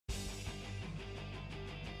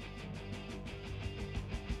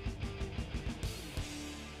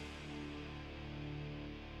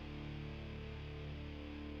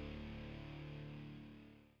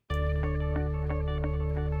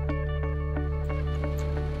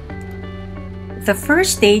The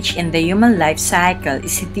first stage in the human life cycle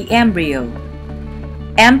is the embryo.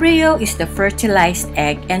 Embryo is the fertilized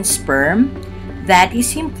egg and sperm that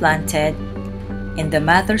is implanted in the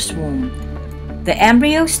mother's womb. The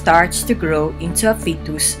embryo starts to grow into a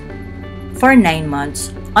fetus for 9 months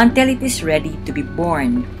until it is ready to be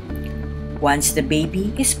born. Once the baby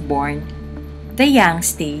is born, the young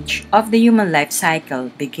stage of the human life cycle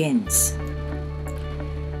begins.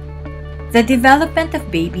 The development of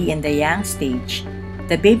baby in the young stage.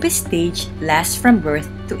 The baby stage lasts from birth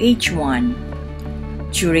to age 1.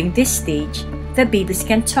 During this stage, the babies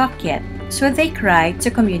can't talk yet, so they cry to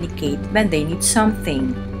communicate when they need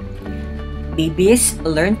something. Babies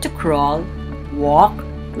learn to crawl, walk,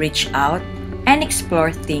 reach out, and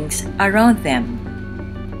explore things around them.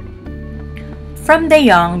 From the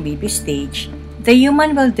young baby stage, the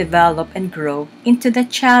human will develop and grow into the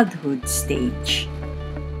childhood stage.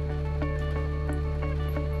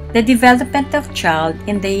 The development of child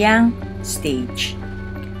in the young stage.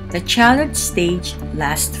 The childhood stage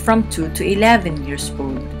lasts from 2 to 11 years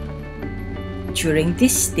old. During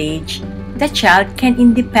this stage, the child can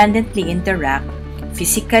independently interact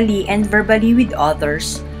physically and verbally with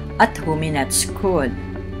others at home and at school.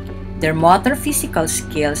 Their motor physical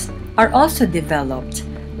skills are also developed,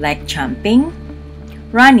 like jumping,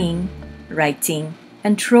 running, writing,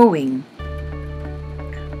 and throwing.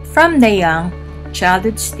 From the young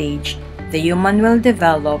childhood stage, the human will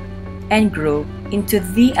develop and grow into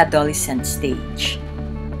the adolescent stage.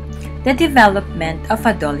 The development of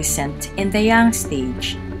adolescent in the young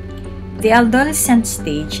stage. The adolescent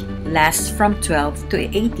stage lasts from 12 to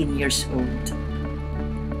 18 years old.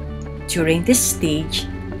 During this stage,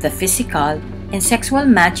 the physical and sexual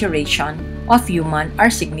maturation of humans are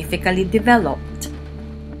significantly developed.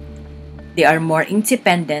 They are more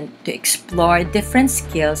independent to explore different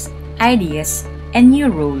skills, ideas, and new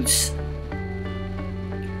roles.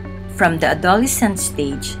 From the adolescent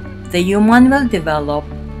stage, the human will develop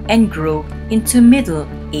and grow into middle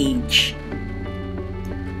age.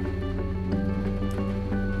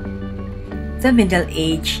 The middle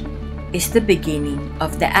age is the beginning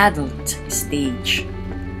of the adult stage.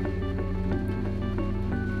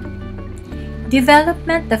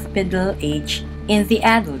 Development of middle age in the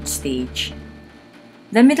adult stage.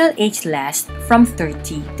 The middle age lasts from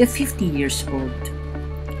 30 to 50 years old.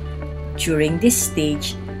 During this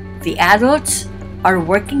stage, the adults are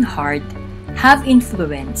working hard, have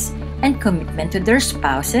influence and commitment to their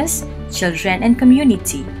spouses, children, and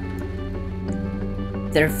community.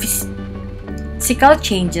 Their physical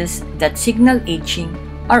changes that signal aging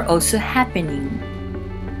are also happening.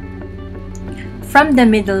 From the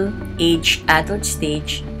middle-aged adult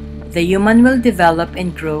stage, the human will develop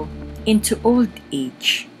and grow into old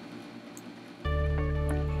age.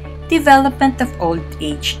 Development of old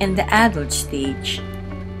age in the adult stage.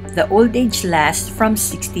 The old age lasts from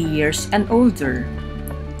 60 years and older.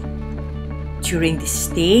 During this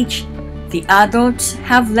stage, the adults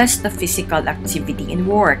have less of physical activity and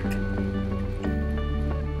work.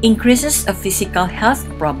 Increases of physical health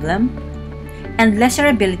problem and lesser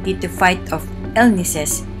ability to fight off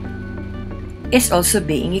illnesses is also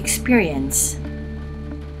being experienced.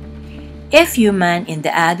 If human in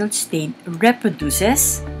the adult state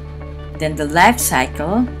reproduces, then the life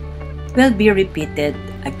cycle will be repeated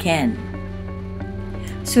again.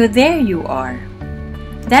 So there you are.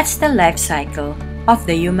 That's the life cycle of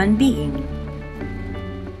the human being.